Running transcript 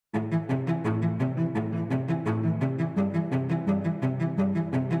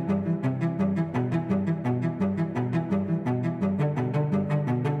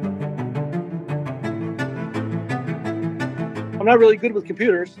I'm not really good with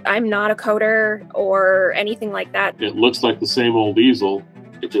computers. I'm not a coder or anything like that. It looks like the same old easel.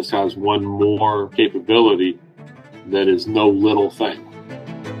 It just has one more capability that is no little thing.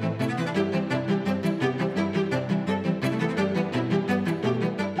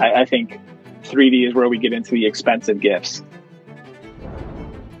 I think 3D is where we get into the expensive gifts.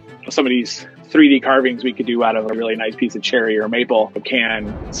 Some of these 3D carvings we could do out of a really nice piece of cherry or maple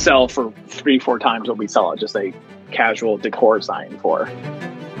can sell for 3-4 times what we sell at just a casual decor sign for.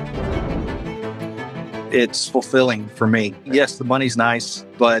 It's fulfilling for me. Yes, the money's nice,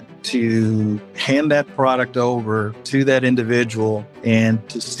 but to hand that product over to that individual and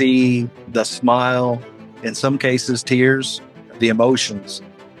to see the smile, in some cases tears, the emotions,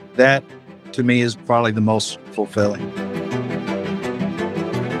 that to me is probably the most fulfilling.